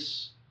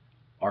diagnosis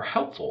are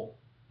helpful,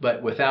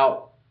 but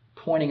without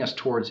pointing us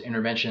towards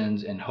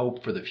interventions and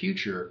hope for the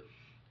future,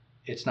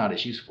 it's not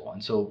as useful.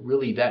 And so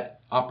really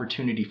that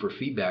opportunity for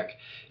feedback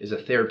is a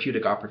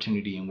therapeutic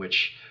opportunity in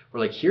which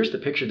we're like, here's the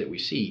picture that we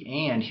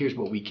see, and here's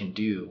what we can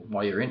do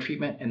while you're in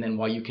treatment, and then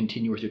while you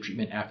continue with your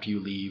treatment after you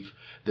leave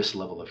this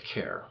level of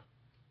care.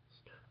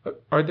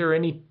 Are there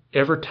any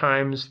ever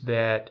times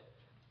that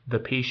the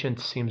patient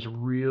seems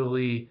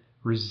really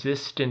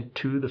resistant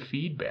to the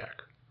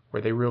feedback,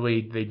 where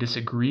they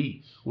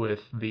disagree with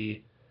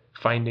the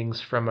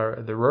findings from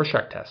the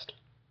Rorschach test?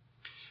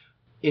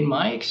 In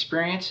my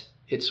experience,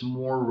 it's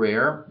more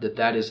rare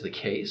that is the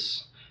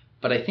case,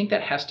 but I think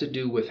that has to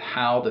do with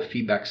how the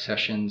feedback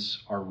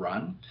sessions are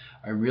run.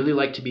 I really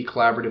like to be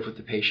collaborative with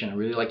the patient. I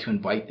really like to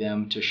invite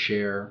them to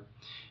share.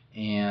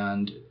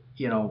 And,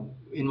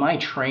 in my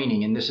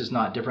training, and this is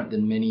not different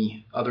than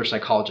many other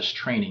psychologists'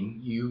 training,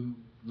 you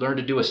learn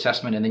to do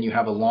assessment and then you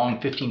have a long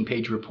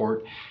 15-page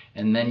report,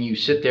 and then you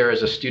sit there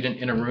as a student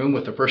in a room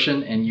with a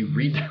person and you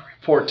read the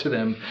report to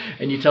them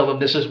and you tell them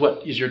this is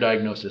what is your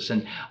diagnosis.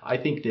 And I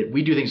think that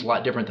we do things a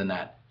lot different than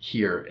that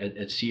here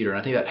at Cedar, and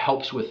I think that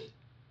helps with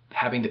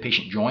having the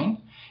patient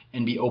join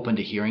and be open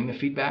to hearing the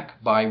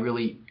feedback by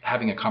really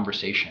having a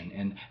conversation.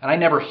 And I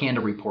never hand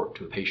a report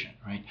to a patient,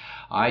 right?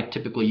 I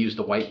typically use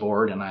the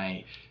whiteboard and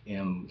I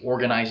am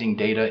organizing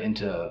data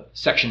into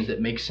sections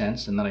that make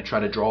sense, and then I try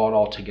to draw it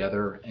all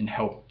together and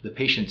help the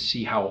patient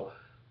see how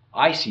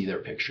I see their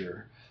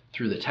picture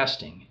through the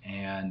testing.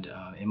 And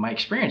in my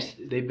experience,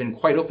 they've been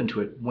quite open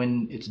to it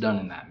when it's done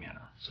in that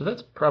manner. So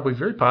that's probably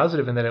very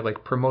positive in that it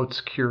like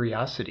promotes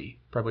curiosity,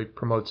 probably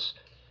promotes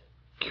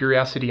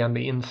curiosity on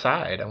the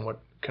inside, on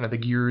what kind of the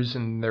gears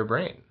in their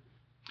brain.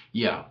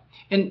 Yeah.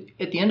 And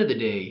at the end of the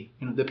day,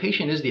 the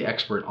patient is the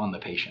expert on the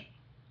patient.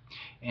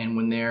 And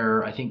when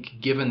they're, I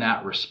think, given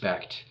that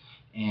respect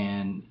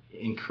and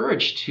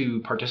encouraged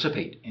to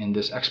participate in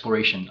this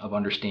exploration of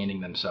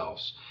understanding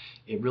themselves,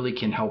 it really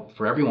can help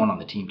for everyone on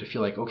the team to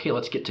feel like, okay,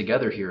 let's get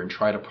together here and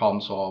try to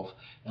problem solve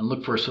and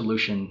look for a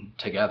solution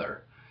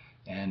together.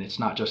 And it's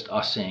not just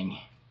us saying,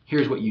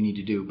 here's what you need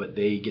to do, but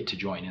they get to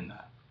join in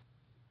that.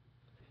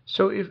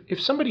 So if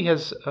somebody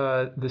has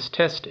this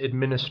test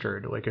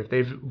administered, like if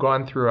they've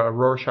gone through a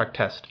Rorschach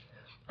test,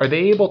 are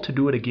they able to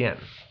do it again?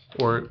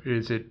 Or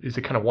is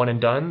it kind of one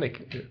and done?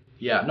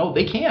 Yeah, no,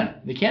 they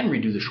can. They can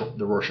redo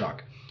the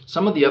Rorschach.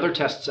 Some of the other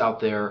tests out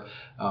there,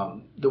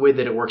 the way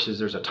that it works is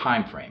there's a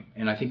time frame.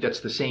 And I think that's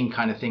the same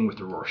kind of thing with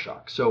the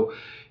Rorschach. So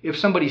if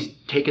somebody's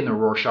taken the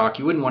Rorschach,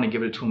 you wouldn't want to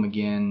give it to them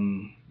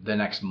again the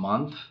next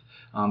month.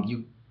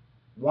 You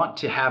want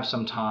to have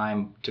some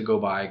time to go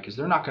by because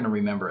they're not going to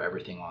remember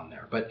everything on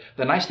there. But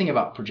the nice thing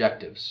about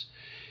projectives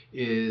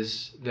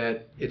is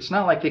that it's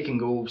not like they can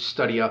go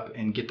study up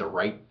and get the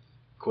right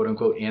quote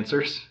unquote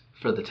answers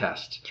for the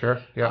test.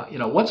 Sure. Yeah.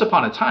 Once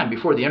upon a time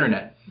before the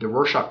internet, the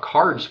Rorschach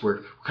cards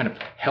were kind of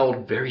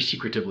held very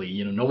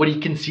secretively. Nobody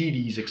can see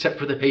these except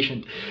for the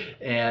patient.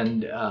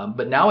 And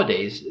but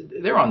nowadays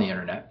they're on the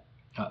internet.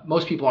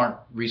 Most people aren't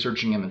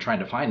researching them and trying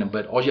to find them,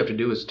 but all you have to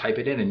do is type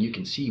it in and you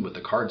can see what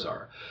the cards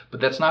are. But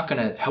that's not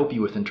going to help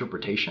you with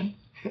interpretation.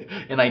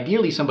 And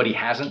ideally somebody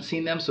hasn't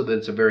seen them so that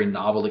it's a very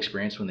novel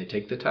experience when they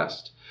take the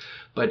test.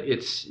 But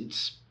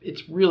it's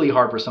really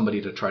hard for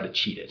somebody to try to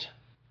cheat it.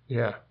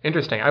 Yeah.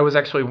 Interesting. I was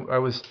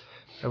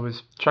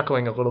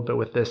chuckling a little bit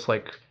with this,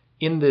 like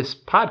in this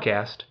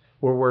podcast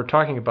where we're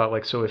talking about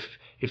like, so if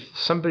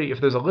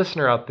there's a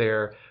listener out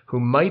there who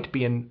might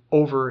be an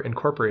over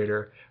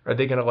incorporator, are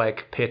they going to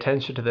like pay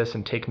attention to this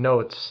and take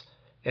notes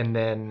and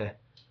then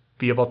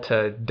be able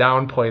to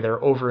downplay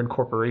their over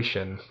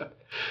incorporation?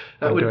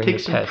 That would take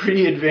some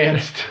pretty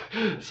advanced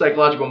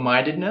psychological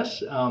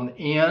mindedness.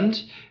 And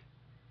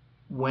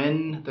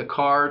when the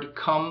card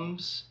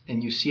comes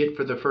and you see it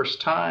for the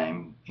first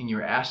time and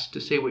you're asked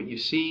to say what you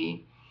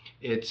see,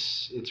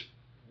 it's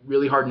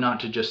really hard not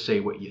to just say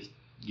what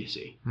you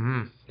see.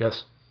 Mm-hmm.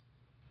 Yes.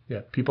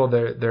 Yeah. People,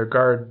 their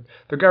guard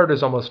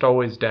is almost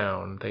always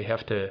down. They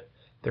have to.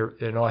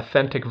 An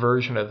authentic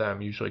version of them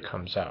usually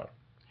comes out.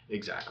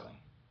 Exactly.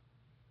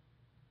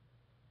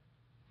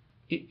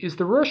 Is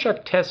the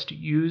Rorschach test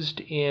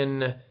used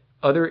in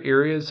other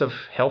areas of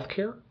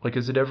healthcare? Like,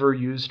 is it ever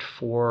used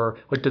for,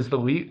 like, does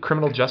the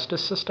criminal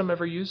justice system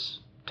ever use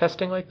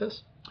testing like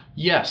this?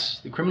 Yes,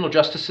 the criminal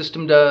justice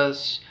system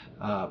does.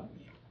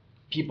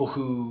 People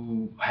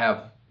who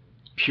have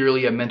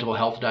purely a mental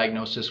health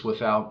diagnosis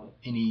without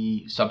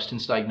any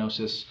substance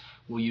diagnosis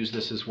will use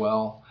this as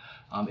well.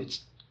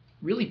 It's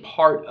really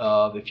part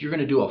of, if you're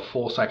going to do a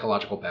full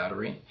psychological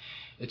battery,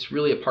 it's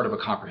really a part of a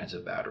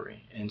comprehensive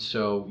battery. And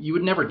so you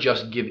would never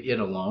just give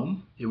it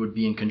alone. It would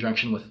be in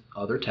conjunction with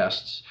other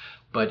tests.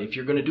 But if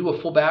you're going to do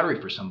a full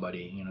battery for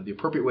somebody, the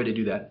appropriate way to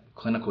do that,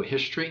 clinical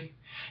history,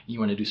 you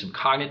want to do some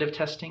cognitive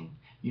testing,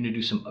 you're going to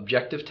do some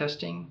objective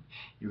testing,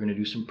 you're going to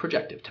do some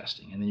projective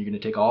testing, and then you're going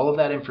to take all of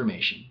that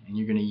information and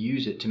you're going to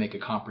use it to make a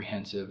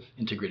comprehensive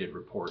integrated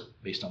report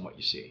based on what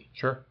you see.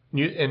 Sure.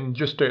 And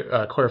just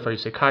to clarify, you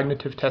say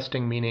cognitive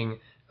testing, meaning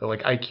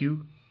like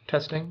IQ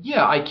testing?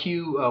 Yeah,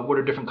 IQ, what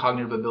are different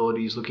cognitive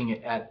abilities, looking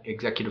at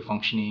executive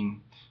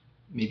functioning,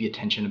 maybe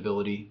attention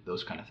ability,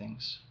 those kind of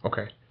things.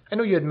 Okay. I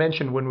know you had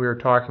mentioned when we were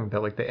talking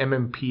that like the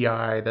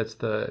MMPI, that's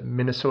the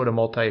Minnesota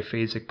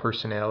Multiphasic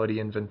Personality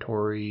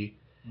Inventory.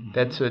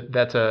 Mm-hmm.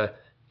 That's a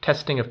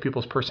testing of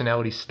people's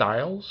personality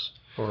styles,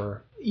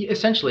 or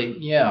essentially,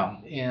 yeah.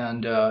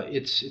 And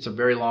it's a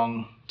very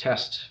long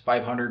test,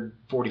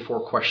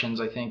 544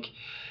 questions, I think.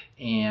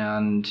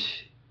 And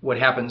what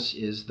happens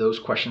is those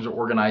questions are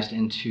organized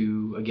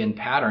into, again,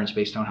 patterns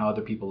based on how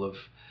other people have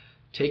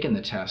taken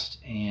the test.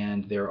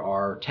 And there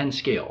are 10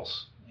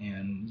 scales.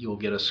 And you'll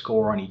get a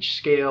score on each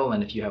scale.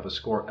 And if you have a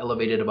score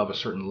elevated above a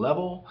certain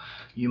level,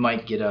 you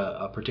might get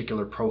a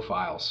particular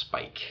profile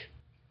spike.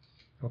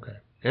 Okay.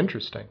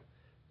 Interesting.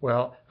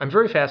 Well, I'm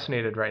very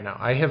fascinated right now.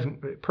 I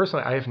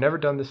have never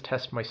done this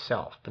test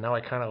myself, but now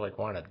I kind of like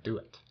want to do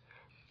it.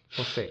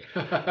 We'll see.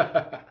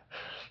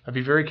 I'd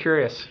be very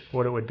curious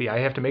what it would be. I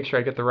have to make sure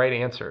I get the right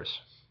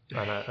answers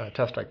on a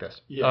test like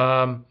this.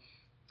 Yeah.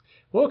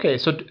 Well, okay.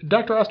 So,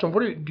 Dr. Austin,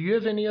 do you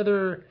have any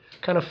other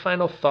kind of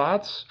final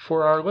thoughts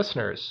for our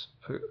listeners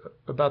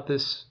about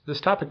this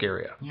topic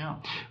area? Yeah.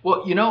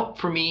 Well,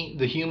 for me,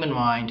 the human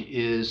mind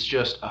is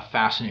just a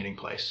fascinating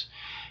place.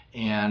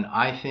 And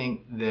I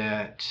think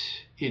that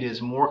it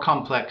is more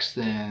complex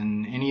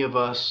than any of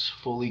us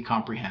fully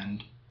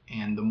comprehend.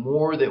 And the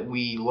more that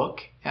we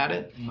look at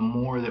it, and the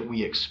more that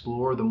we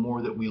explore, the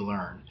more that we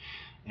learn.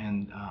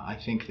 And I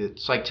think that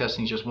psych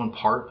testing is just one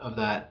part of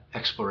that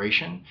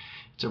exploration.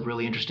 It's a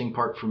really interesting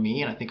part for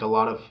me, and I think a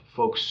lot of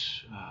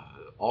folks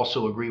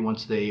also agree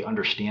once they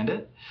understand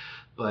it.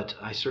 But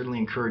I certainly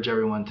encourage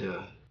everyone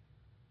to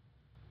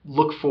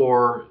look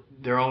for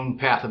their own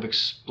path of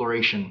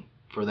exploration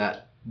for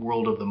that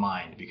world of the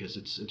mind, because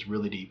it's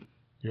really deep.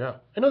 Yeah.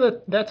 I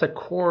know that's a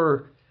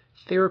core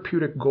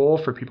therapeutic goal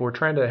for people. We're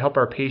trying to help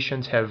our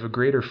patients have a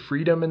greater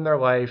freedom in their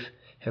life,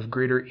 have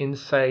greater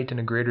insight and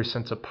a greater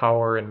sense of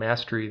power and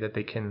mastery that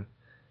they can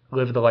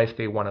live the life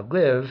they want to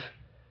live.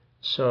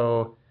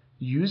 So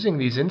using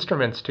these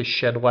instruments to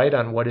shed light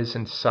on what is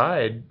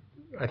inside,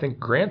 I think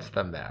grants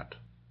them that.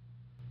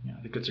 Yeah,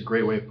 I think that's a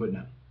great way of putting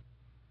it.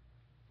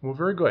 Well,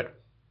 very good.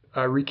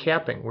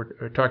 Recapping,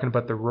 we're talking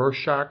about the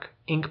Rorschach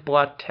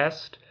inkblot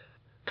test,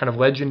 kind of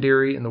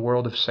legendary in the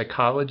world of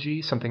psychology,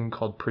 something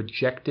called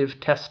projective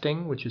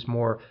testing, which is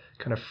more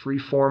kind of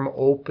free-form,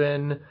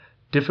 open,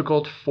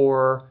 difficult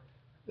for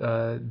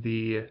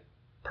the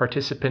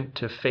participant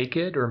to fake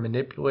it or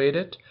manipulate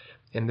it.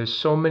 And there's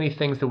so many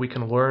things that we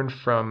can learn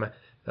from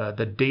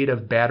the data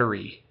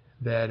battery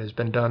that has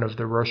been done of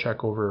the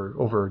Rorschach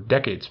over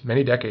decades,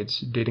 many decades,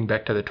 dating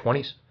back to the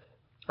 20s.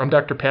 I'm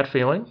Dr. Pat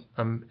Failing.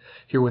 I'm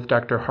here with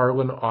Dr.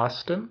 Harlan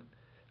Austin,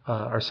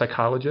 our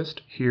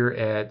psychologist here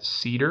at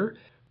Cedar.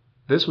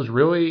 This was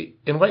really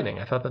enlightening.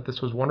 I thought that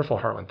this was wonderful,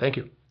 Harlan. Thank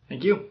you.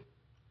 Thank you.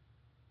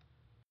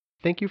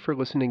 Thank you for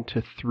listening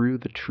to Through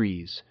the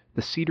Trees,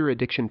 the Cedar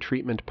Addiction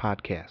Treatment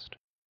Podcast.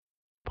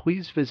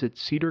 Please visit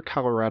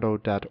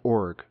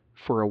cedarcolorado.org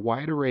for a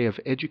wide array of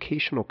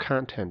educational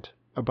content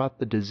about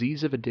the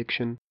disease of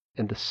addiction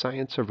and the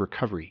science of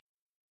recovery.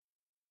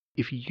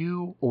 If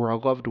you or a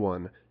loved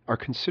one are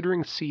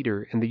considering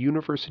Cedar and the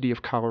University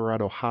of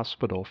Colorado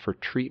Hospital for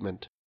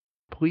treatment,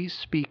 please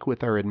speak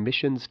with our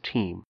admissions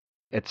team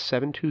at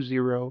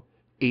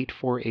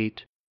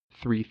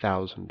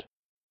 720-848-3000.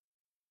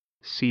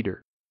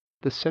 Cedar,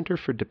 the Center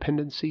for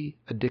Dependency,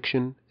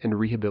 Addiction, and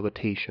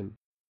Rehabilitation,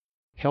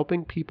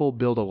 helping people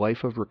build a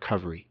life of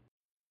recovery.